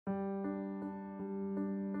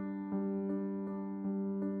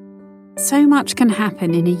So much can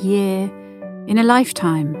happen in a year, in a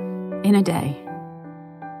lifetime, in a day.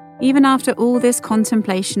 Even after all this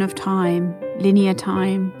contemplation of time, linear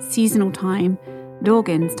time, seasonal time,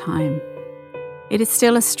 Dogen's time, it is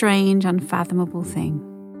still a strange, unfathomable thing.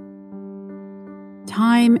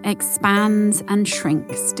 Time expands and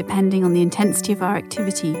shrinks depending on the intensity of our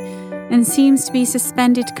activity and seems to be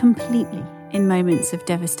suspended completely in moments of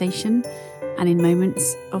devastation and in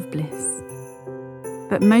moments of bliss.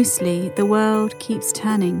 But mostly the world keeps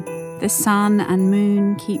turning, the sun and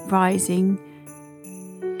moon keep rising,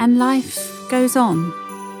 and life goes on,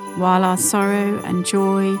 while our sorrow and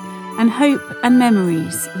joy and hope and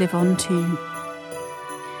memories live on too.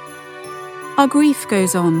 Our grief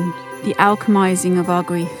goes on, the alchemizing of our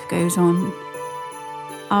grief goes on.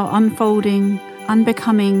 Our unfolding,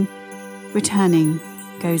 unbecoming, returning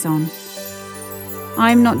goes on.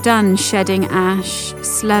 I'm not done shedding ash,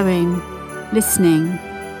 slowing, listening.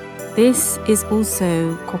 This is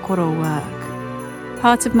also kokoro work,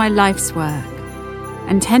 part of my life's work,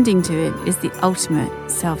 and tending to it is the ultimate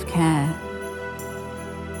self-care.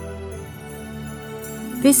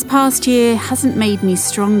 This past year hasn't made me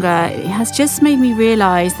stronger, it has just made me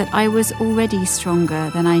realise that I was already stronger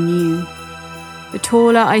than I knew. The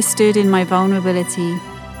taller I stood in my vulnerability,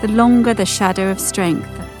 the longer the shadow of strength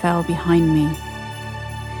that fell behind me.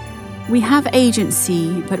 We have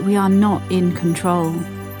agency, but we are not in control.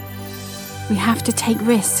 We have to take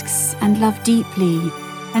risks and love deeply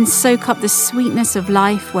and soak up the sweetness of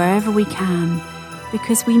life wherever we can,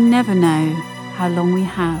 because we never know how long we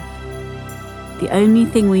have. The only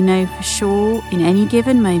thing we know for sure in any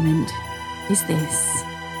given moment is this.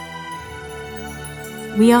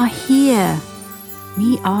 We are here.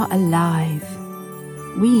 We are alive.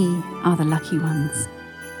 We are the lucky ones.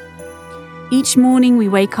 Each morning we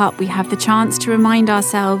wake up, we have the chance to remind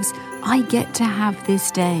ourselves, I get to have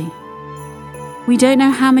this day. We don't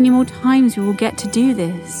know how many more times we will get to do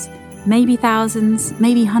this. Maybe thousands,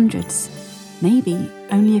 maybe hundreds, maybe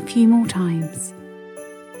only a few more times.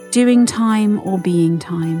 Doing time or being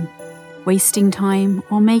time, wasting time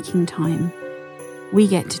or making time, we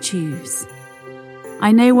get to choose.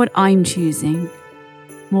 I know what I'm choosing.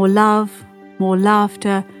 More love, more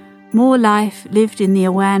laughter, more life lived in the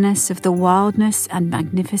awareness of the wildness and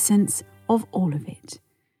magnificence of all of it.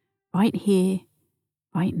 Right here,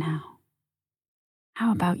 right now.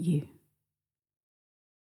 How about you?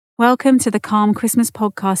 Welcome to the Calm Christmas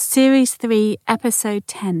Podcast, Series 3, Episode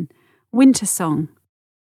 10, WINTERSONG,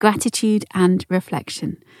 Gratitude and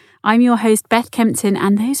Reflection. I'm your host, Beth Kempton,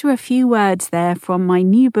 and those were a few words there from my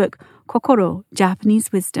new book, Kokoro,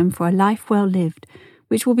 Japanese Wisdom for a Life Well Lived,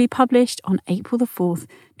 which will be published on April the 4th,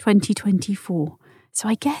 2024. So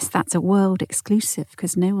I guess that's a world exclusive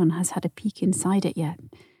because no one has had a peek inside it yet.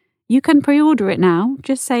 You can pre-order it now,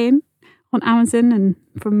 just saying, on Amazon and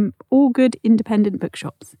from all good independent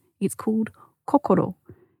bookshops. It's called Kokoro,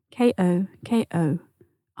 Kokoro.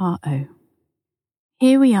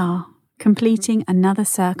 Here we are, completing another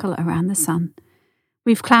circle around the sun.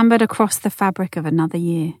 We've clambered across the fabric of another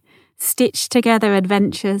year, stitched together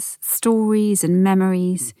adventures, stories and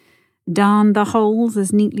memories, darned the holes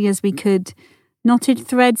as neatly as we could, knotted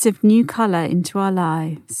threads of new colour into our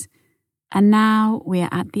lives. And now we are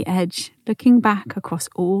at the edge, looking back across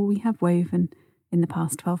all we have woven in the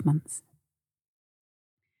past 12 months.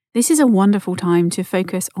 This is a wonderful time to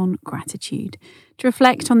focus on gratitude, to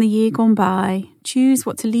reflect on the year gone by, choose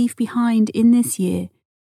what to leave behind in this year,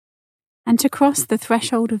 and to cross the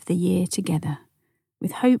threshold of the year together,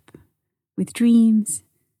 with hope, with dreams,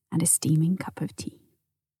 and a steaming cup of tea.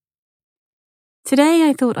 Today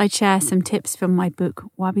I thought I'd share some tips from my book,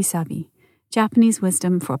 Wabi Sabi, Japanese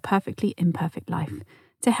Wisdom for a Perfectly Imperfect Life,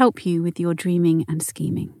 to help you with your dreaming and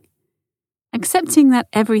scheming. Accepting that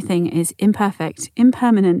everything is imperfect,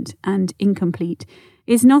 impermanent, and incomplete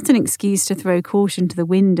is not an excuse to throw caution to the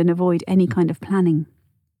wind and avoid any kind of planning.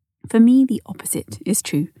 For me, the opposite is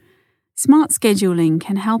true. Smart scheduling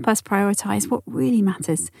can help us prioritise what really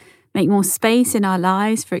matters, make more space in our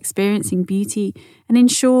lives for experiencing beauty, and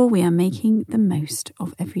ensure we are making the most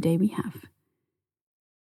of every day we have.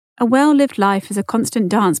 A well-lived life is a constant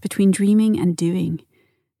dance between dreaming and doing.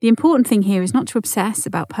 The important thing here is not to obsess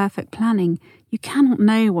about perfect planning. You cannot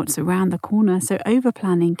know what's around the corner, so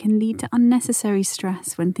over-planning can lead to unnecessary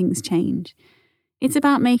stress when things change. It's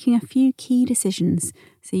about making a few key decisions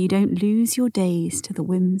so you don't lose your days to the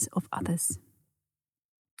whims of others.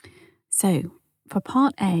 So, for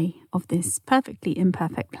part A of this perfectly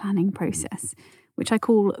imperfect planning process, which I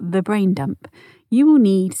call the brain dump, you will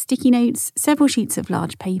need sticky notes, several sheets of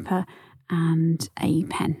large paper, and a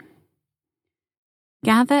pen.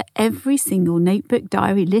 Gather every single notebook,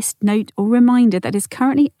 diary, list, note, or reminder that is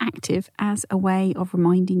currently active as a way of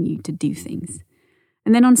reminding you to do things.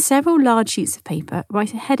 And then on several large sheets of paper,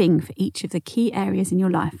 write a heading for each of the key areas in your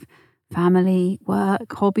life: family,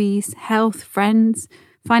 work, hobbies, health, friends,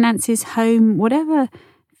 finances, home, whatever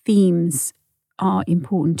themes are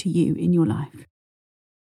important to you in your life.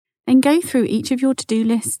 Then go through each of your to-do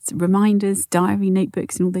lists, reminders, diary,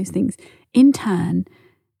 notebooks, and all those things in turn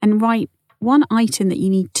and write one item that you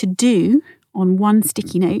need to do on one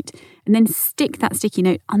sticky note and then stick that sticky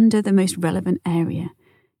note under the most relevant area.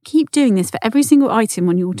 Keep doing this for every single item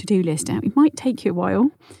on your to-do list. Now, it might take you a while,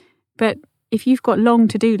 but if you've got long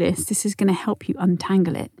to-do lists, this is going to help you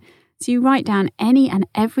untangle it. So you write down any and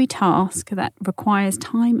every task that requires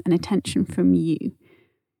time and attention from you.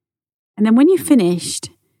 And then when you've finished,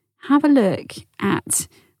 have a look at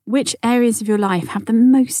which areas of your life have the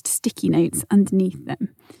most sticky notes underneath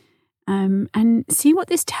them. And see what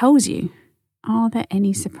this tells you. Are there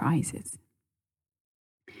any surprises?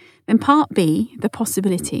 Then part B, the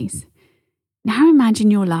possibilities. Now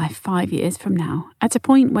imagine your life 5 years from now at a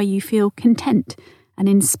point where you feel content and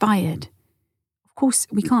inspired. Of course,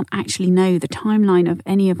 we can't actually know the timeline of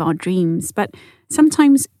any of our dreams, but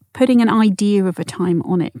sometimes putting an idea of a time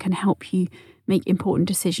on it can help you make important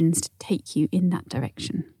decisions to take you in that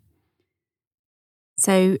direction.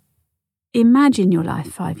 So imagine your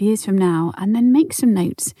life 5 years from now and then make some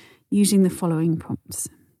notes using the following prompts.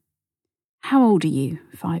 How old are you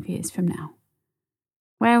 5 years from now?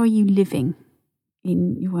 Where are you living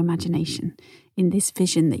in your imagination, in this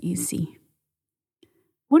vision that you see?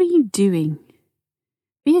 What are you doing?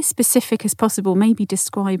 Be as specific as possible, maybe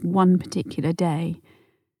describe one particular day.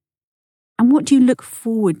 And what do you look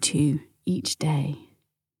forward to each day?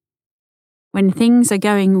 When things are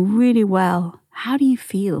going really well, how do you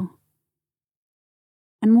feel?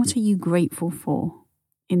 And what are you grateful for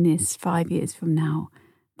in this 5 years from now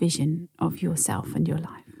vision of yourself and your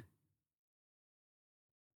life?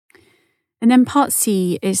 And then part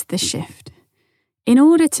C is the shift. In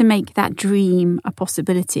order to make that dream a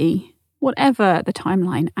possibility, whatever the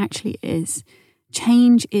timeline actually is,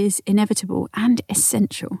 change is inevitable and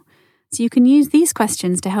essential. So you can use these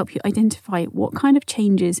questions to help you identify what kind of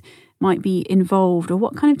changes might be involved or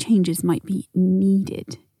what kind of changes might be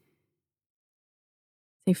needed.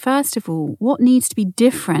 So first of all, what needs to be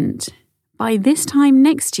different by this time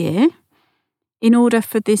next year in order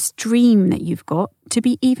for this dream that you've got to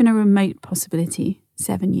be even a remote possibility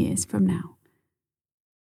 7 years from now?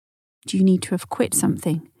 Do you need to have quit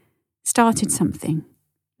something, started something,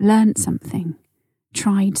 learned something,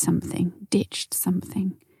 tried something, ditched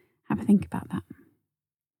something? Have a think about that.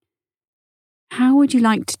 How would you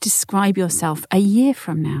like to describe yourself a year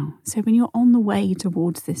from now? So when you're on the way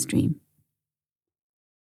towards this dream.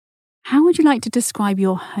 How would you like to describe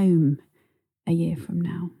your home a year from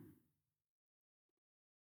now?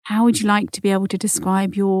 How would you like to be able to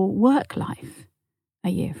describe your work life a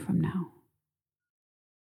year from now?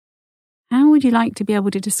 How would you like to be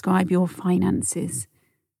able to describe your finances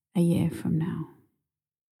a year from now?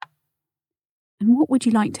 And what would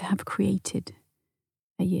you like to have created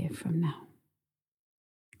a year from now?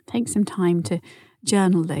 Take some time to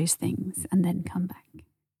journal those things and then come back.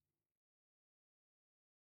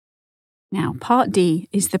 Now, part D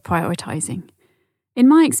is the prioritizing. In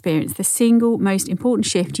my experience, the single most important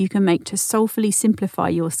shift you can make to soulfully simplify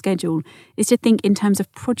your schedule is to think in terms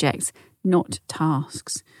of projects, not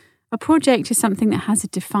tasks. A project is something that has a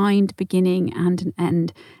defined beginning and an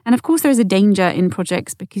end. And of course, there is a danger in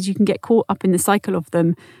projects because you can get caught up in the cycle of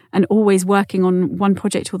them and always working on one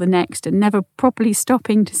project or the next and never properly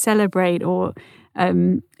stopping to celebrate or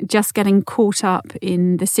just getting caught up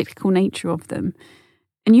in the cyclical nature of them.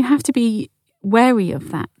 And you have to be wary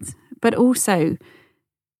of that. But also,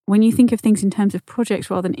 when you think of things in terms of projects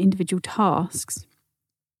rather than individual tasks,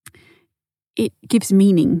 it gives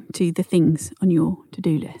meaning to the things on your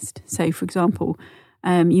to-do list. So, for example,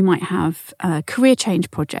 you might have a career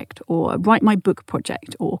change project or a write my book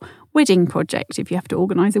project or wedding project if you have to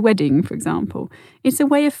organise a wedding, for example. It's a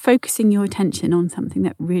way of focusing your attention on something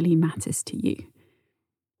that really matters to you.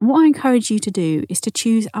 And what I encourage you to do is to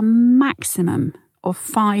choose a maximum of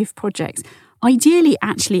 5 projects, ideally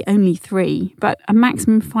actually only 3, but a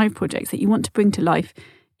maximum of 5 projects that you want to bring to life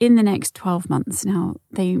in the next 12 months. Now,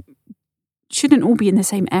 they shouldn't all be in the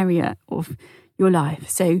same area of your life.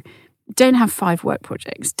 So don't have 5 work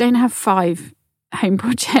projects, don't have 5 home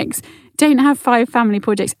projects, don't have 5 family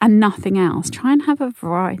projects and nothing else. Try and have a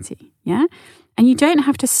variety, yeah? And you don't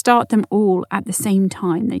have to start them all at the same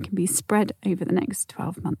time. They can be spread over the next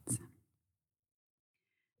 12 months.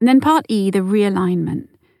 And then part E, the realignment.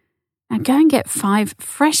 Now go and get 5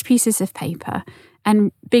 fresh pieces of paper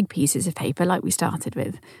and big pieces of paper like we started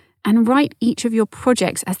with, and write each of your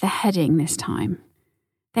projects as the heading this time.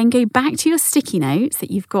 Then go back to your sticky notes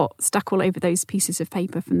that you've got stuck all over those pieces of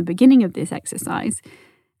paper from the beginning of this exercise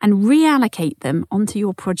and reallocate them onto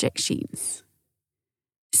your project sheets.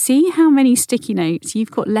 See how many sticky notes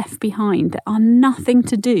you've got left behind that are nothing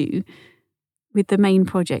to do with the main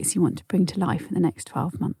projects you want to bring to life in the next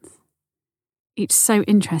 12 months. It's so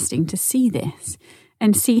interesting to see this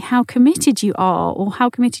and see how committed you are, or how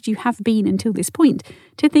committed you have been until this point,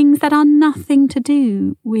 to things that are nothing to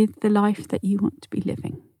do with the life that you want to be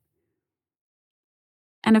living.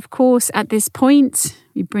 And of course, at this point,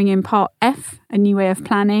 we bring in part F, a new way of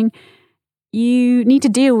planning. You need to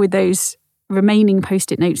deal with those remaining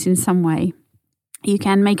post-it notes in some way. You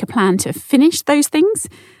can make a plan to finish those things,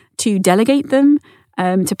 to delegate them,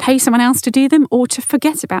 to pay someone else to do them, or to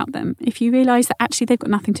forget about them if you realise that actually they've got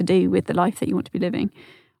nothing to do with the life that you want to be living.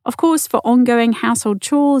 Of course, for ongoing household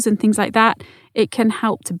chores and things like that, it can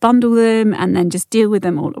help to bundle them and then just deal with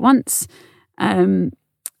them all at once. And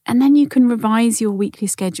then you can revise your weekly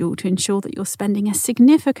schedule to ensure that you're spending a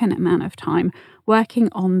significant amount of time working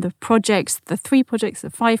on the projects, the 3 projects, the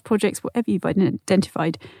 5 projects, whatever you've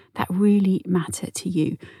identified that really matter to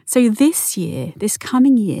you. So this year, this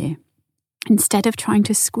coming year, instead of trying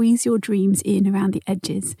to squeeze your dreams in around the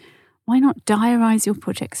edges, why not diarise your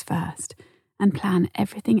projects first and plan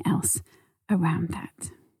everything else around that?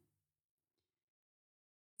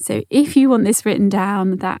 So if you want this written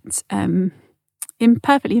down, that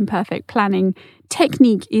Perfectly Imperfect planning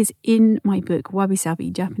technique is in my book, Wabi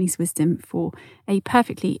Sabi, Japanese Wisdom for a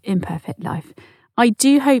Perfectly Imperfect Life. I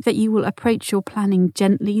do hope that you will approach your planning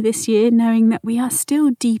gently this year, knowing that we are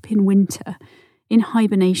still deep in winter, in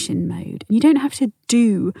hibernation mode. And you don't have to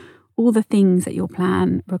do all the things that your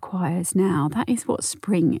plan requires now. That is what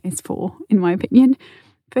spring is for, in my opinion.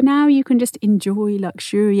 For now, you can just enjoy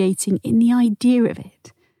luxuriating in the idea of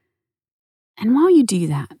it. And while you do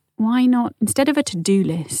that, why not, instead of a to-do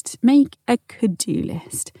list, make a could-do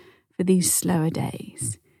list for these slower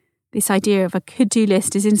days? This idea of a could-do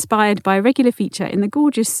list is inspired by a regular feature in the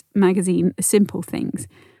gorgeous magazine Simple Things.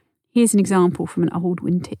 Here's an example from an old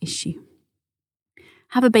winter issue.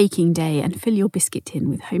 Have a baking day and fill your biscuit tin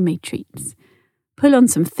with homemade treats. Pull on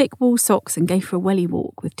some thick wool socks and go for a welly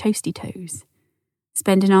walk with toasty toes.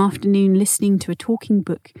 Spend an afternoon listening to a talking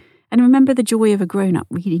book and remember the joy of a grown-up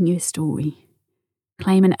reading you a story.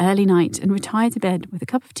 Claim an early night and retire to bed with a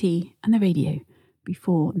cup of tea and the radio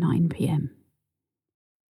before 9 p.m.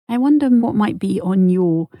 I wonder what might be on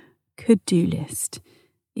your could-do list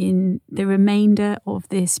in the remainder of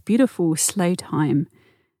this beautiful slow time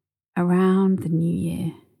around the new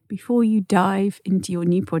year before you dive into your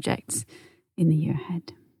new projects in the year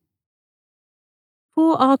ahead.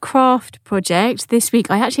 For our craft project this week,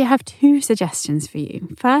 I actually have 2 suggestions for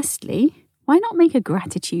you. Firstly, why not make a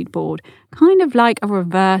gratitude board, kind of like a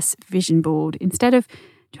reverse vision board? Instead of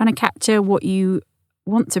trying to capture what you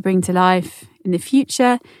want to bring to life in the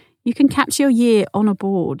future, you can capture your year on a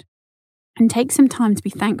board and take some time to be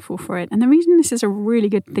thankful for it. And the reason this is a really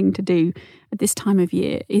good thing to do at this time of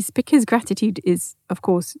year is because gratitude is, of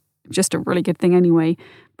course, just a really good thing anyway,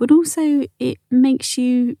 but also it makes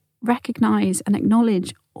you recognize and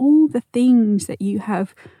acknowledge all the things that you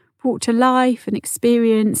have brought to life and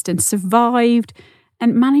experienced and survived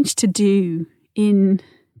and managed to do in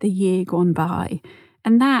the year gone by.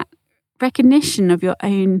 And that recognition of your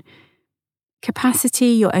own capacity,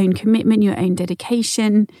 your own commitment, your own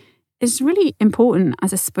dedication is really important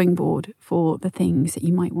as a springboard for the things that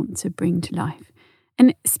you might want to bring to life.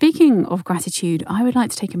 And speaking of gratitude, I would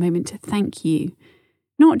like to take a moment to thank you,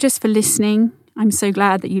 not just for listening. I'm so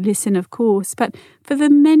glad that you listen, of course, but for the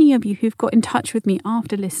many of you who've got in touch with me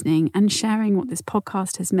after listening and sharing what this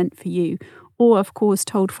podcast has meant for you, or of course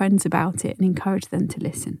told friends about it and encouraged them to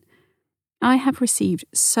listen. I have received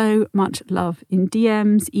so much love in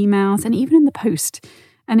DMs, emails, and even in the post,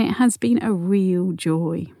 and it has been a real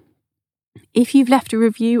joy. If you've left a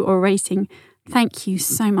review or a rating, thank you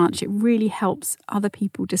so much. It really helps other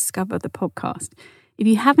people discover the podcast. If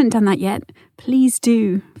you haven't done that yet, please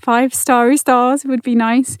do. 5 stars would be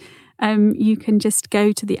nice. You can just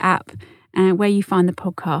go to the app where you find the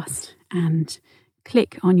podcast and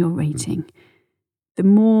click on your rating. The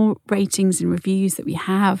more ratings and reviews that we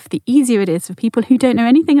have, the easier it is for people who don't know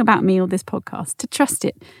anything about me or this podcast to trust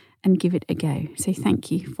it and give it a go. So thank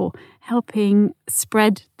you for helping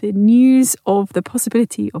spread the news of the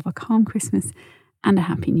possibility of a calm Christmas and a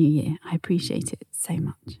happy new year. I appreciate it so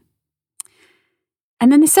much.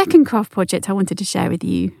 And then the second craft project I wanted to share with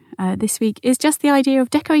you this week is just the idea of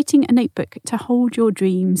decorating a notebook to hold your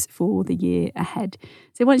dreams for the year ahead.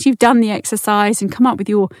 So once you've done the exercise and come up with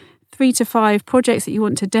your 3 to 5 projects that you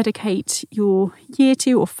want to dedicate your year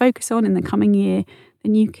to or focus on in the coming year,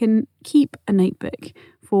 then you can keep a notebook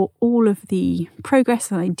for all of the progress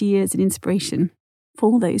and ideas and inspiration for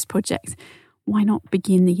all those projects. Why not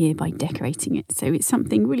begin the year by decorating it? So it's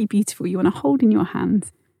something really beautiful you want to hold in your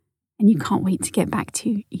hands and you can't wait to get back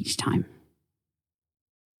to each time.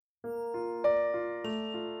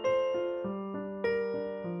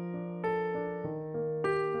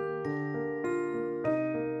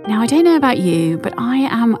 Now, I don't know about you, but I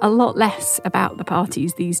am a lot less about the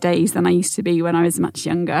parties these days than I used to be when I was much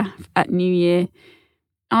younger at New Year.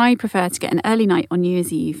 I prefer to get an early night on New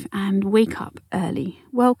Year's Eve and wake up early,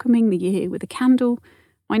 welcoming the year with a candle,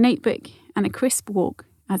 my notebook, and a crisp walk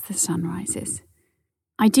as the sun rises.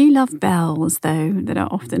 I do love bells, though, that are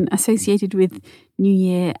often associated with New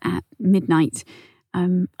Year at midnight.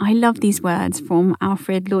 I love these words from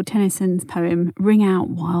Alfred Lord Tennyson's poem, Ring Out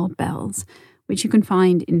Wild Bells, which you can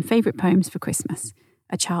find in Favourite Poems for Christmas,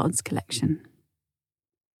 a child's collection.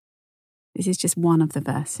 This is just one of the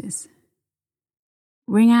verses.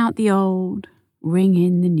 Ring out the old, ring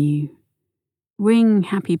in the new. Ring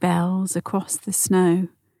happy bells across the snow.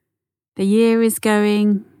 The year is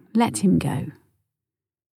going, let him go.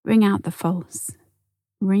 Ring out the false,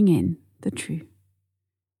 ring in the true.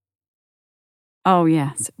 Oh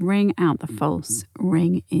yes, ring out the false,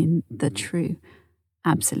 ring in the true.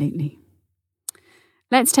 Absolutely.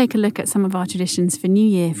 Let's take a look at some of our traditions for New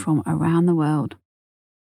Year from around the world.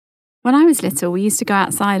 When I was little, we used to go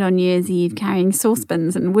outside on New Year's Eve carrying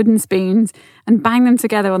saucepans and wooden spoons and bang them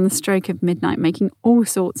together on the stroke of midnight, making all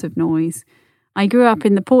sorts of noise. I grew up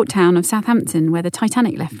in the port town of Southampton, where the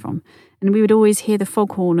Titanic left from, and we would always hear the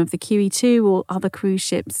foghorn of the QE2 or other cruise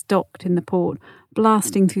ships docked in the port,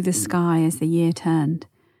 blasting through the sky as the year turned.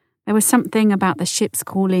 There was something about the ship's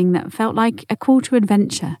calling that felt like a call to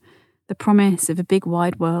adventure, the promise of a big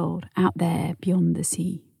wide world out there beyond the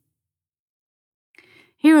sea.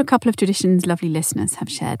 Here are a couple of traditions lovely listeners have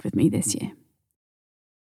shared with me this year.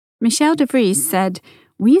 Michelle de Vries said,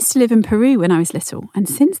 "We used to live in Peru when I was little, and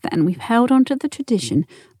since then we've held on to the tradition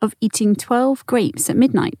of eating 12 grapes at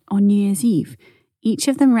midnight on New Year's Eve, each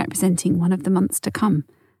of them representing one of the months to come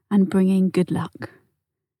and bringing good luck."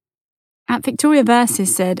 At Victoria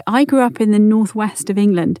Verses said, "I grew up in the northwest of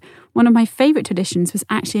England. One of my favourite traditions was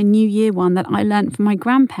actually a New Year one that I learnt from my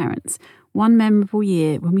grandparents. One memorable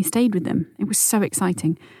year when we stayed with them. It was so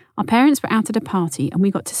exciting. Our parents were out at a party and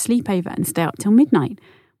we got to sleep over and stay up till midnight.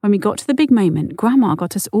 When we got to the big moment, Grandma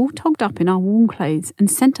got us all togged up in our warm clothes and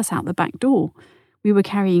sent us out the back door. We were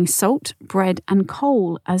carrying salt, bread and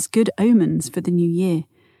coal as good omens for the new year.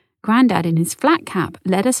 Grandad in his flat cap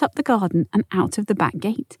led us up the garden and out of the back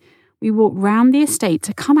gate. We walked round the estate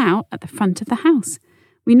to come out at the front of the house.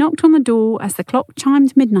 We knocked on the door as the clock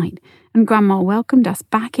chimed midnight, and Grandma welcomed us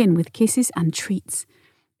back in with kisses and treats.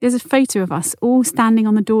 There's a photo of us all standing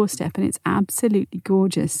on the doorstep, and it's absolutely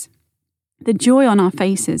gorgeous. The joy on our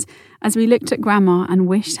faces as we looked at Grandma and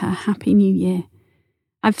wished her Happy New Year.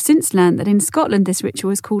 I've since learned that in Scotland this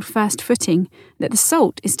ritual is called first footing, that the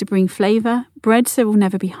salt is to bring flavour, bread so we'll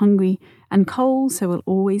never be hungry, and coal so we'll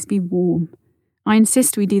always be warm. I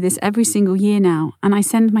insist we do this every single year now, and I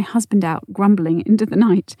send my husband out grumbling into the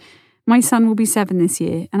night. My son will be 7 this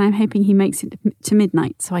year, and I'm hoping he makes it to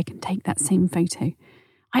midnight so I can take that same photo.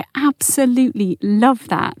 I absolutely love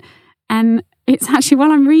that. And it's actually,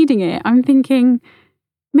 while I'm reading it, I'm thinking,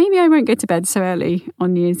 maybe I won't go to bed so early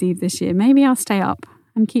on New Year's Eve this year. Maybe I'll stay up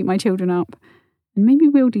and keep my children up. And maybe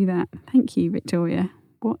we'll do that. Thank you, Victoria.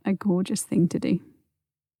 What a gorgeous thing to do.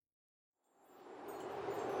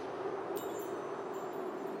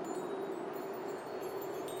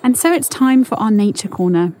 And so it's time for our Nature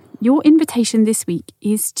Corner. Your invitation this week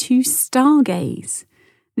is to stargaze.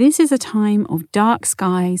 This is a time of dark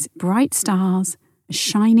skies, bright stars, a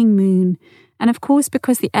shining moon, and of course,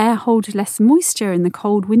 because the air holds less moisture in the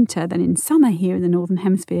cold winter than in summer here in the Northern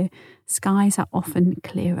Hemisphere, skies are often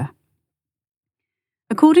clearer.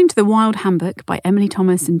 According to the Wild Handbook by Emily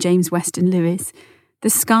Thomas and James Weston Lewis, the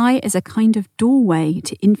sky is a kind of doorway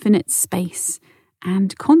to infinite space,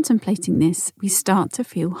 and contemplating this, we start to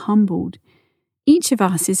feel humbled. Each of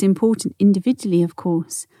us is important individually, of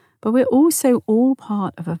course, but we're also all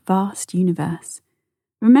part of a vast universe.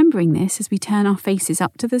 Remembering this as we turn our faces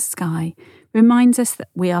up to the sky reminds us that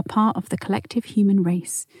we are part of the collective human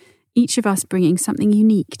race, each of us bringing something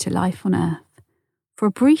unique to life on Earth. For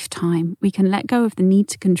a brief time, we can let go of the need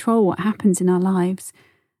to control what happens in our lives.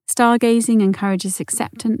 Stargazing encourages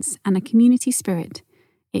acceptance and a community spirit.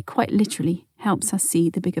 It quite literally helps us see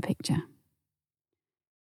the bigger picture.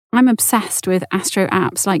 I'm obsessed with astro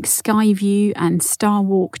apps like Skyview and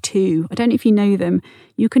Starwalk 2. I don't know if you know them.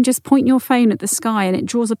 You can just point your phone at the sky and it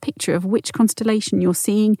draws a picture of which constellation you're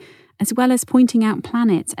seeing, as well as pointing out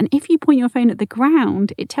planets. And if you point your phone at the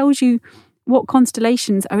ground, it tells you what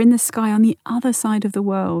constellations are in the sky on the other side of the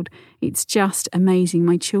world. It's just amazing.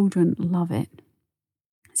 My children love it.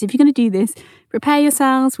 So if you're going to do this, prepare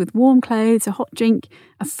yourselves with warm clothes, a hot drink,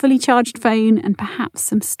 a fully charged phone, and perhaps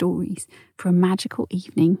some stories for a magical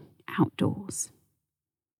evening outdoors.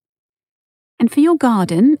 And for your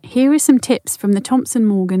garden, here are some tips from the Thompson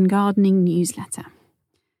Morgan Gardening newsletter.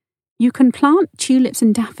 You can plant tulips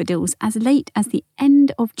and daffodils as late as the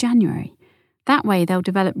end of January. That way they'll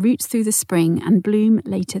develop roots through the spring and bloom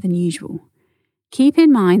later than usual. Keep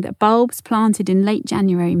in mind that bulbs planted in late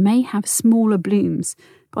January may have smaller blooms,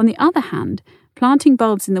 but on the other hand, planting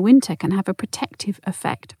bulbs in the winter can have a protective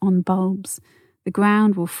effect on bulbs. The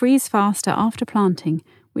ground will freeze faster after planting,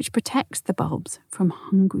 which protects the bulbs from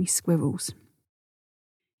hungry squirrels.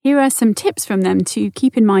 Here are some tips from them to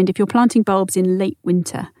keep in mind if you're planting bulbs in late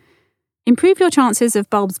winter. Improve your chances of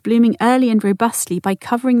bulbs blooming early and robustly by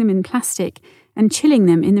covering them in plastic and chilling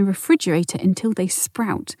them in the refrigerator until they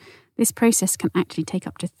sprout. This process can actually take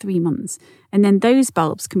up to 3 months, and then those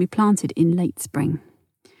bulbs can be planted in late spring.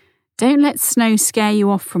 Don't let snow scare you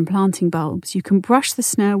off from planting bulbs. You can brush the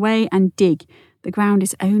snow away and dig. The ground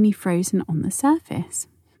is only frozen on the surface.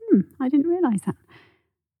 I didn't realise that.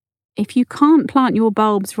 If you can't plant your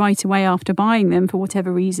bulbs right away after buying them for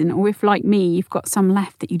whatever reason, or if, like me, you've got some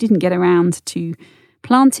left that you didn't get around to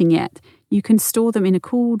planting yet, you can store them in a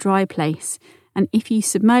cool, dry place. And if you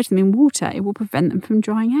submerge them in water, it will prevent them from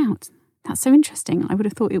drying out. That's so interesting. I would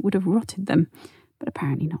have thought it would have rotted them, but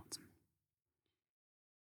apparently not.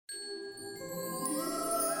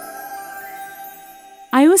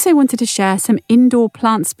 I also wanted to share some indoor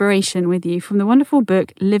plant-spiration with you from the wonderful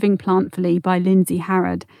book Living Plantfully by Lindsay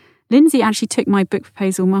Harrod. Lindsay actually took my book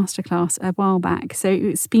proposal masterclass a while back, so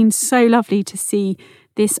it's been so lovely to see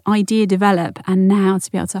this idea develop and now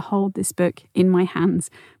to be able to hold this book in my hands,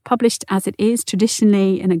 published as it is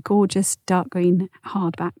traditionally in a gorgeous dark green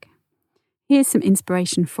hardback. Here's some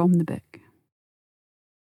inspiration from the book.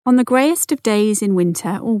 On the greyest of days in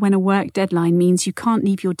winter, or when a work deadline means you can't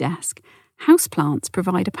leave your desk, houseplants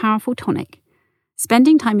provide a powerful tonic.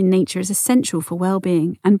 Spending time in nature is essential for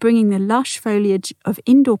well-being, and bringing the lush foliage of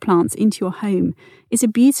indoor plants into your home is a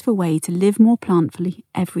beautiful way to live more plantfully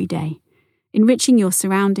every day, enriching your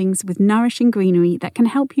surroundings with nourishing greenery that can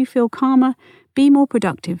help you feel calmer, be more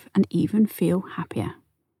productive, and even feel happier.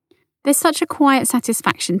 There's such a quiet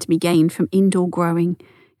satisfaction to be gained from indoor growing,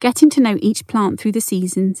 getting to know each plant through the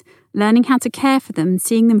seasons, learning how to care for them and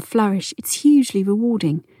seeing them flourish. It's hugely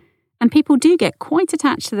rewarding. And people do get quite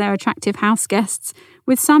attached to their attractive house guests,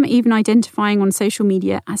 with some even identifying on social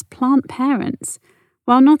media as plant parents.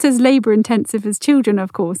 While not as labour-intensive as children,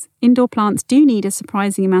 of course, indoor plants do need a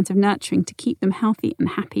surprising amount of nurturing to keep them healthy and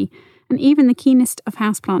happy, and even the keenest of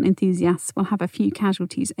houseplant enthusiasts will have a few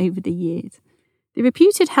casualties over the years. The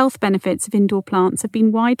reputed health benefits of indoor plants have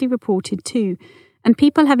been widely reported too, and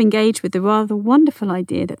people have engaged with the rather wonderful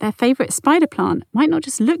idea that their favourite spider plant might not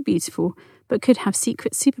just look beautiful, but could have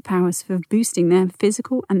secret superpowers for boosting their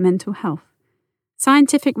physical and mental health.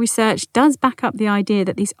 Scientific research does back up the idea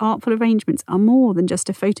that these artful arrangements are more than just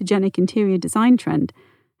a photogenic interior design trend.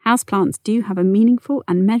 Houseplants do have a meaningful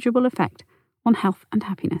and measurable effect on health and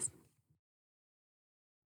happiness.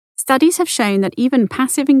 Studies have shown that even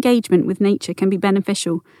passive engagement with nature can be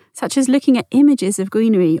beneficial, such as looking at images of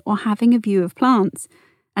greenery or having a view of plants.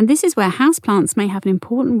 And this is where houseplants may have an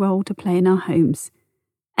important role to play in our homes.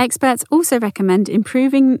 Experts also recommend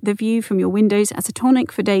improving the view from your windows as a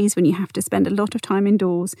tonic for days when you have to spend a lot of time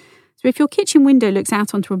indoors. So if your kitchen window looks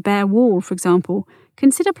out onto a bare wall, for example,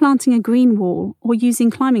 consider planting a green wall or using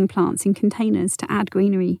climbing plants in containers to add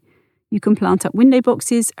greenery. You can plant up window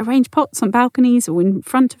boxes, arrange pots on balconies or in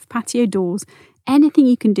front of patio doors. Anything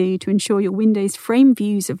you can do to ensure your windows frame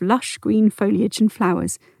views of lush green foliage and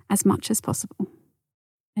flowers as much as possible.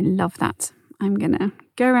 I love that. I'm going to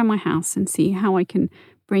go around my house and see how I can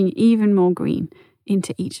bring even more green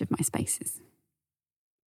into each of my spaces.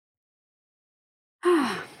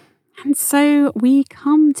 And so we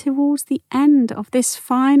come towards the end of this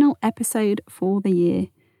final episode for the year.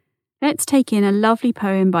 Let's take in a lovely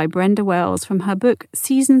poem by Brenda Wells from her book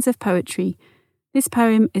Seasons of Poetry. This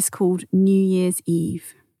poem is called New Year's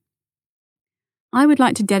Eve. I would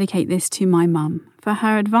like to dedicate this to my mum for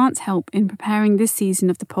her advance help in preparing this season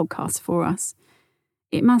of the podcast for us.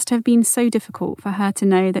 It must have been so difficult for her to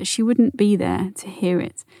know that she wouldn't be there to hear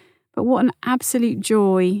it, But what an absolute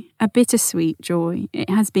joy, a bittersweet joy it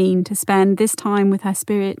has been to spend this time with her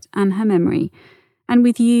spirit and her memory, and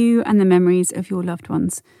with you and the memories of your loved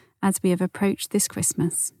ones as we have approached this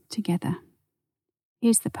Christmas together.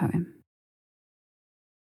 Here's the poem.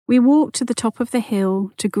 We walked to the top of the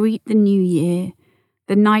hill to greet the new year,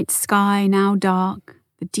 the night sky now dark,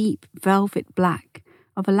 the deep velvet black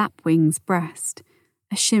of a lapwing's breast,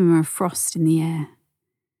 a shimmer of frost in the air.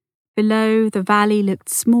 Below, the valley looked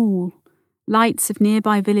small. Lights of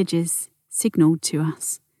nearby villages signalled to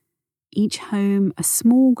us. Each home a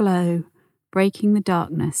small glow, breaking the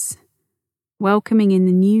darkness, welcoming in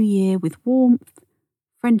the new year with warmth,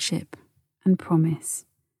 friendship, and promise.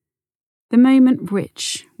 The moment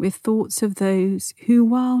rich with thoughts of those who,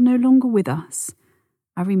 while no longer with us,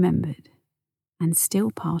 are remembered and still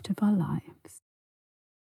part of our lives.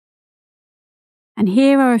 And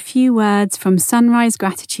here are a few words from Sunrise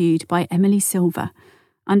Gratitude by Emily Silver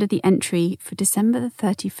under the entry for December the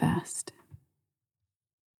 31st.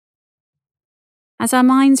 As our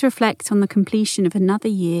minds reflect on the completion of another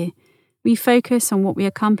year, we focus on what we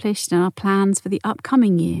accomplished and our plans for the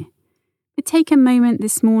upcoming year. But take a moment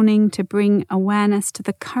this morning to bring awareness to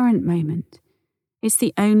the current moment. It's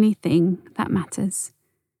the only thing that matters.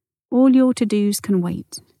 All your to-dos can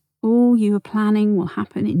wait. All you are planning will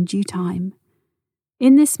happen in due time.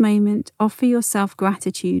 In this moment, offer yourself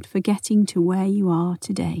gratitude for getting to where you are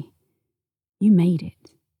today. You made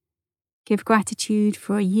it. Give gratitude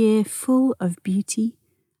for a year full of beauty,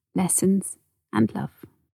 lessons, and love.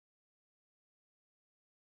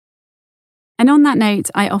 And on that note,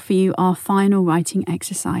 I offer you our final writing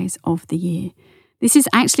exercise of the year. This is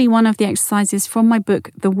actually one of the exercises from my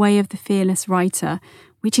book, The Way of the Fearless Writer,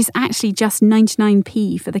 which is actually just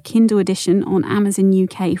 99p for the Kindle edition on Amazon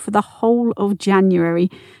UK for the whole of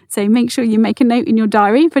January. So make sure you make a note in your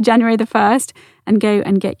diary for January the 1st and go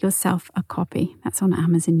and get yourself a copy. That's on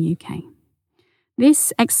Amazon UK.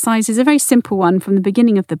 This exercise is a very simple one from the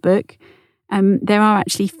beginning of the book. There are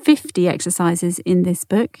actually 50 exercises in this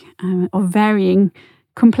book of varying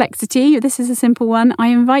complexity. This is a simple one. I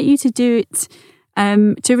invite you to do it,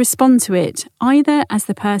 to respond to it, either as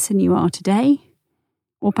the person you are today,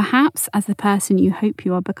 or perhaps as the person you hope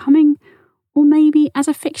you are becoming, or maybe as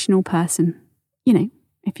a fictional person,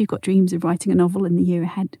 if you've got dreams of writing a novel in the year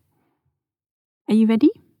ahead. Are you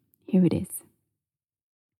ready? Here it is.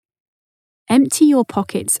 Empty your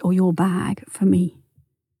pockets or your bag for me.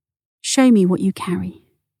 Show me what you carry.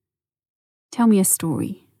 Tell me a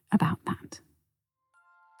story about that.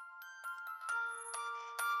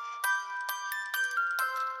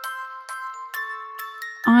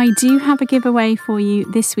 I do have a giveaway for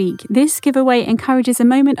you this week. This giveaway encourages a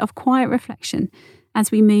moment of quiet reflection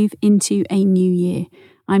as we move into a new year.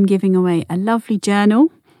 I'm giving away a lovely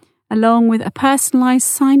journal along with a personalised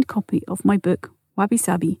signed copy of my book, Wabi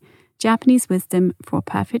Sabi, Japanese Wisdom for a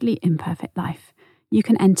Perfectly Imperfect Life. You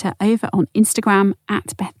can enter over on Instagram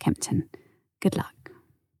at Beth Kempton. Good luck.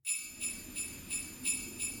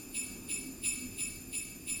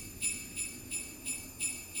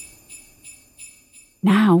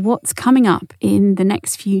 Now, what's coming up in the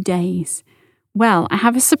next few days? Well, I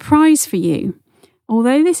have a surprise for you.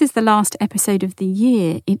 Although this is the last episode of the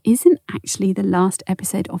year, it isn't actually the last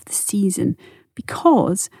episode of the season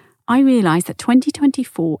because I realised that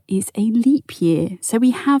 2024 is a leap year. So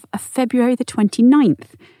we have a February the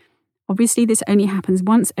 29th. Obviously, this only happens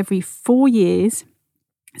once every 4 years.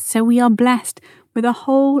 So we are blessed with a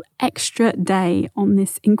whole extra day on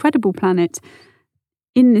this incredible planet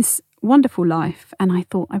in this wonderful life, and I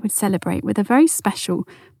thought I would celebrate with a very special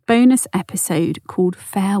bonus episode called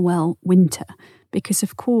Farewell Winter, because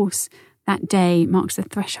of course that day marks the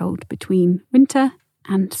threshold between winter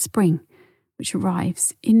and spring, which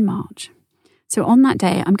arrives in March. So on that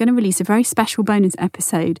day, I'm going to release a very special bonus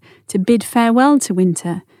episode to bid farewell to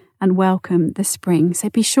winter and welcome the spring. So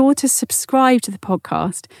be sure to subscribe to the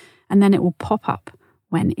podcast and then it will pop up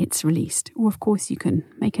when it's released. Or of course you can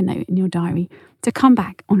make a note in your diary to come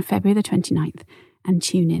back on February the 29th and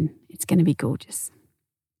tune in. It's going to be gorgeous.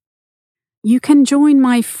 You can join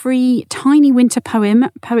my free Tiny Winter Poem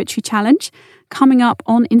Poetry Challenge coming up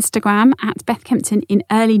on Instagram at Beth Kempton in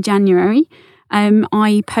early January.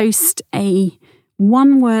 I post a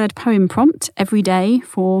one-word poem prompt every day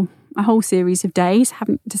for a whole series of days.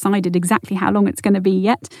 Haven't decided exactly how long it's going to be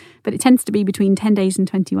yet, but it tends to be between 10 days and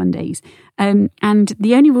 21 days. And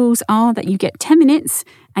the only rules are that you get 10 minutes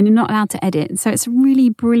and you're not allowed to edit. So it's a really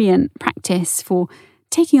brilliant practice for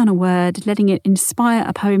taking on a word, letting it inspire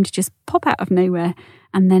a poem to just pop out of nowhere,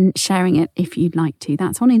 and then sharing it if you'd like to.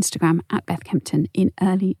 That's on Instagram at Beth Kempton in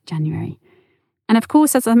early January. And of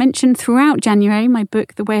course, as I mentioned throughout January, my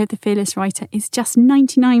book, The Way of the Fearless Writer, is just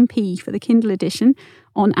 99p for the Kindle edition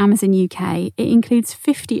on Amazon UK. It includes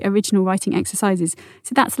 50 original writing exercises.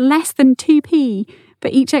 So that's less than 2p for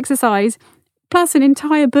each exercise, plus an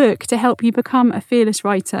entire book to help you become a fearless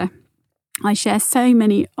writer. I share so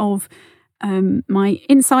many of my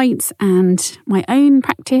insights and my own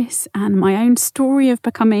practice and my own story of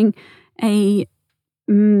becoming a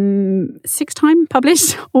 6-time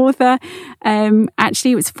published author.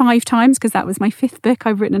 Actually, it was 5 times because that was my 5th book.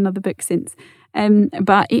 I've written another book since.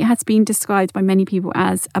 But it has been described by many people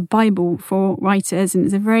as a Bible for writers, and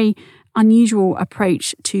it's a very unusual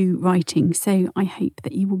approach to writing. So I hope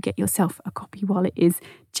that you will get yourself a copy while it is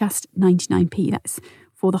just 99p. That's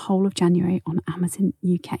for the whole of January on Amazon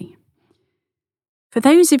UK. For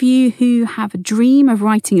those of you who have a dream of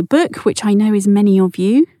writing a book, which I know is many of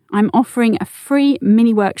you, I'm offering a free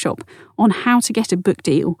mini workshop on how to get a book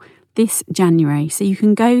deal this January. So you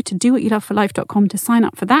can go to dowhatyouloveforlife.com to sign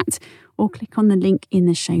up for that, or click on the link in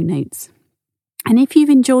the show notes. And if you've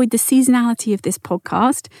enjoyed the seasonality of this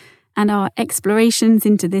podcast and our explorations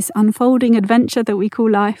into this unfolding adventure that we call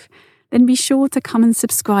life, then be sure to come and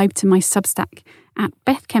subscribe to my Substack at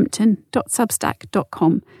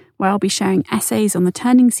bethkempton.substack.com, where I'll be sharing essays on the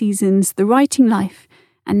turning seasons, the writing life,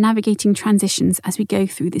 and navigating transitions as we go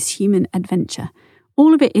through this human adventure.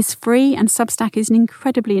 All of it is free, and Substack is an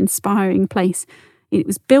incredibly inspiring place. It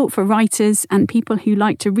was built for writers and people who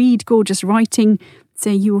like to read gorgeous writing,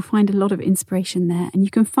 so you will find a lot of inspiration there. And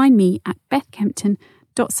you can find me at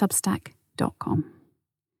bethkempton.substack.com.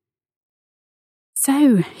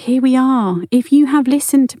 So here we are. If you have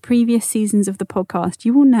listened to previous seasons of the podcast,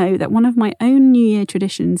 you will know that one of my own New Year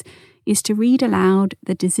traditions is to read aloud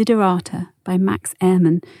the Desiderata by Max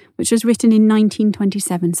Ehrmann, which was written in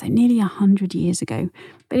 1927, so nearly 100 years ago,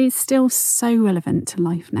 but it's still so relevant to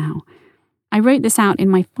life now. I wrote this out in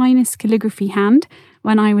my finest calligraphy hand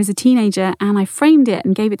when I was a teenager, and I framed it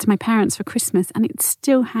and gave it to my parents for Christmas, and it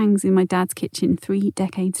still hangs in my dad's kitchen 3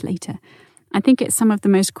 decades later. I think it's some of the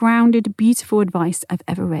most grounded, beautiful advice I've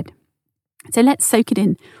ever read. So let's soak it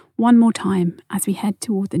in one more time as we head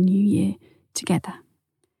toward the new year together.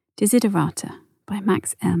 Desiderata by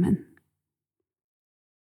Max Ehrmann.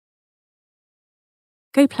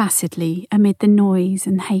 Go placidly amid the noise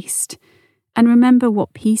and haste, and remember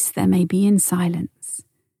what peace there may be in silence.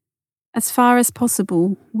 As far as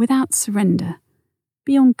possible, without surrender,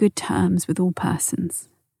 be on good terms with all persons.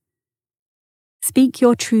 Speak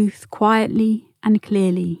your truth quietly and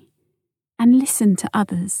clearly, and listen to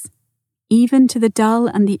others, even to the dull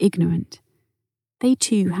and the ignorant. They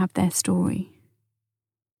too have their story.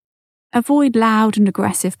 Avoid loud and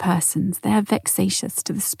aggressive persons. They are vexatious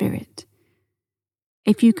to the spirit.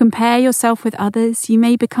 If you compare yourself with others, you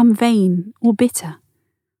may become vain or bitter,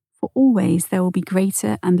 for always there will be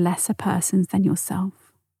greater and lesser persons than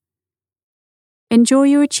yourself. Enjoy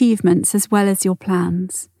your achievements as well as your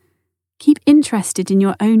plans. Keep interested in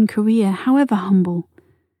your own career, however humble.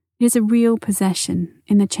 It is a real possession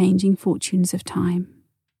in the changing fortunes of time.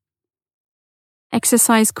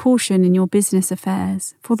 Exercise caution in your business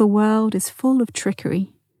affairs, for the world is full of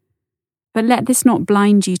trickery. But let this not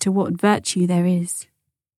blind you to what virtue there is.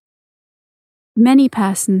 Many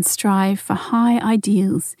persons strive for high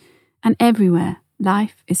ideals, and everywhere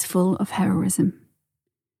life is full of heroism.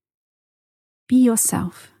 Be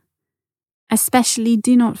yourself. Especially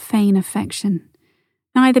do not feign affection.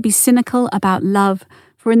 Neither be cynical about love,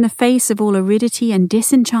 for in the face of all aridity and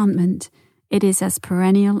disenchantment, it is as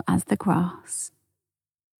perennial as the grass.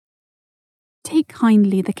 Take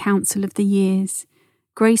kindly the counsel of the years,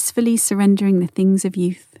 gracefully surrendering the things of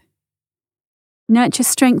youth. Nurture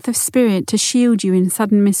strength of spirit to shield you in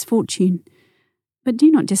sudden misfortune, but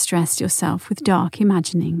do not distress yourself with dark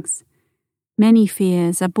imaginings. Many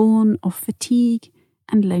fears are born of fatigue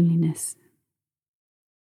and loneliness.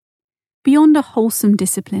 Beyond a wholesome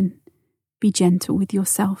discipline, be gentle with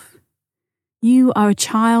yourself. You are a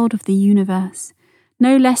child of the universe,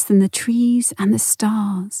 no less than the trees and the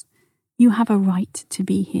stars. You have a right to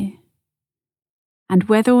be here. And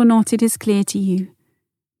whether or not it is clear to you,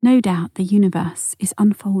 no doubt the universe is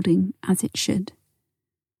unfolding as it should.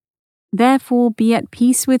 Therefore, be at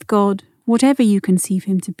peace with God, whatever you conceive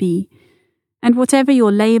him to be, and whatever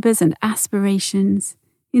your labours and aspirations,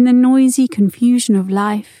 in the noisy confusion of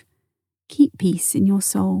life, keep peace in your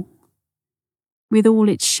soul. With all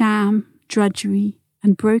its sham, drudgery,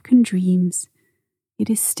 and broken dreams, it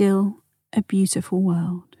is still a beautiful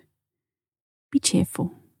world. Be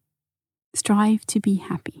cheerful. Strive to be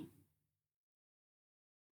happy.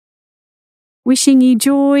 Wishing you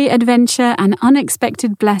joy, adventure, and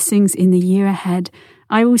unexpected blessings in the year ahead,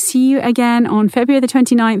 I will see you again on February the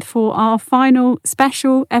 29th for our final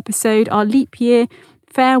special episode, our leap year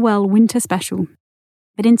farewell winter special.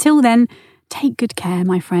 But until then, take good care,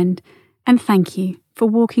 my friend, and thank you for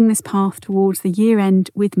walking this path towards the year end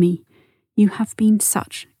with me. You have been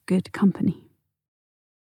such good company.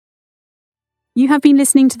 You have been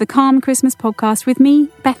listening to the Calm Christmas podcast with me,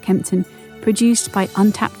 Beth Kempton, produced by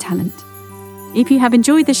Untapped Talent. If you have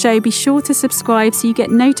enjoyed the show, be sure to subscribe so you get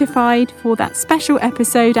notified for that special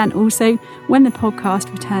episode and also when the podcast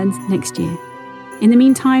returns next year. In the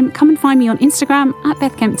meantime, come and find me on Instagram at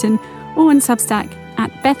Beth Kempton or on Substack at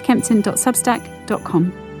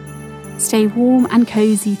bethkempton.substack.com. Stay warm and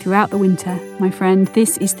cozy throughout the winter, my friend.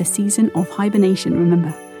 This is the season of hibernation,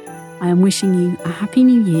 remember. I am wishing you a happy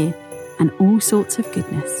new year and all sorts of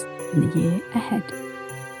goodness in the year ahead.